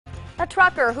A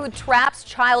trucker who traps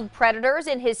child predators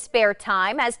in his spare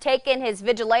time has taken his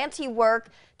vigilante work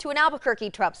to an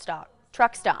Albuquerque truck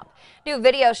stop. New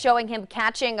video showing him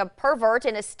catching a pervert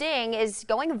in a sting is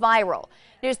going viral.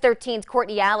 News 13's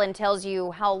Courtney Allen tells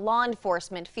you how law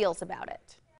enforcement feels about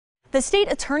it. The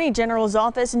state attorney general's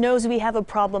office knows we have a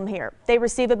problem here. They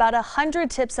receive about 100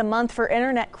 tips a month for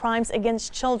internet crimes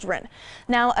against children.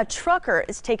 Now a trucker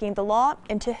is taking the law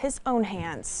into his own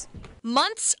hands.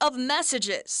 Months of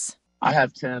messages. I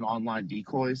have 10 online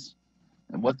decoys,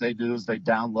 and what they do is they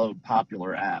download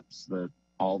popular apps that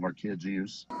all of our kids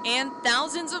use. And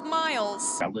thousands of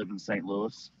miles. I live in St.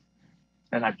 Louis,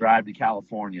 and I drive to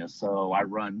California, so I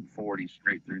run 40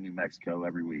 straight through New Mexico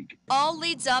every week. All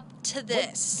leads up to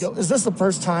this. Is this the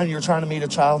first time you're trying to meet a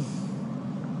child?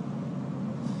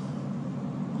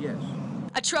 Yes.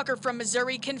 A trucker from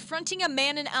Missouri confronting a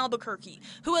man in Albuquerque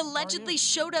who allegedly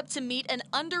showed up to meet an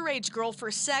underage girl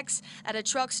for sex at a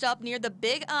truck stop near the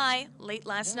Big I late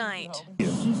last night.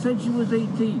 She said she was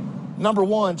 18. Number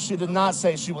one, she did not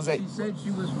say she was 8. She said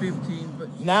she was 15,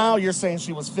 but now you're saying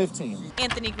she was 15.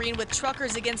 Anthony Green with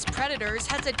Truckers Against Predators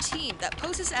has a team that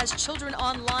poses as children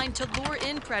online to lure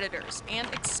in predators and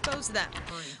expose them.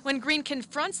 When Green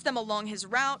confronts them along his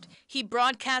route, he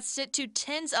broadcasts it to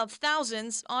tens of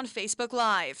thousands on Facebook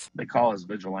Live. They call us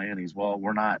vigilantes. Well,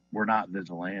 we're not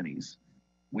vigilantes.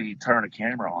 We turn a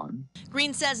camera on.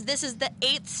 Green says this is the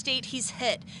 8th state he's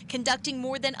hit, conducting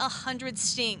more than 100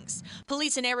 stings.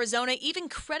 Police in Arizona even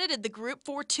credited the group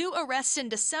for 2 arrests in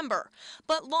December.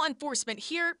 But law enforcement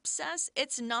here says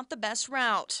it's not the best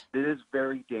route. It is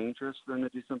very dangerous for them to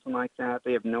do something like that.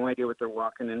 They have no idea what they're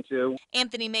walking into.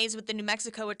 Anthony Mays with the New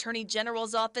Mexico Attorney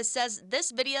General's office says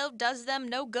this video does them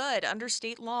no good under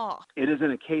state law. It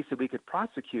isn't a case that we could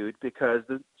prosecute because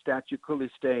the statute clearly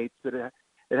states that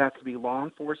it has to be law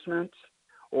enforcement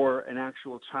or an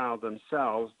actual child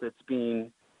themselves that's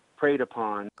being preyed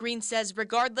upon. Green says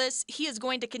regardless, he is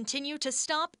going to continue to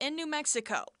stop in New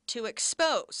Mexico to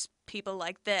expose people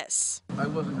like this. I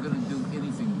wasn't going to do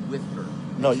anything with her.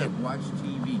 No, except watch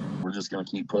TV. We're just going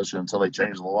to keep pushing until they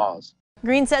change the laws.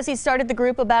 Green says he started the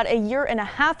group about a year and a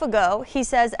half ago. He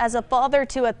says as a father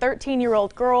to a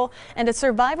 13-year-old girl and a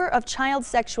survivor of child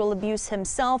sexual abuse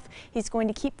himself, he's going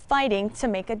to keep fighting to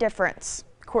make a difference.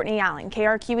 Courtney Allen,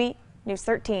 KRQE, News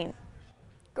 13.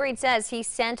 Green says he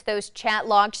sent those chat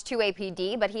logs to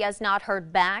APD, but he has not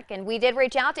heard back. And we did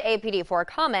reach out to APD for a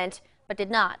comment, but did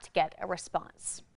not get a response.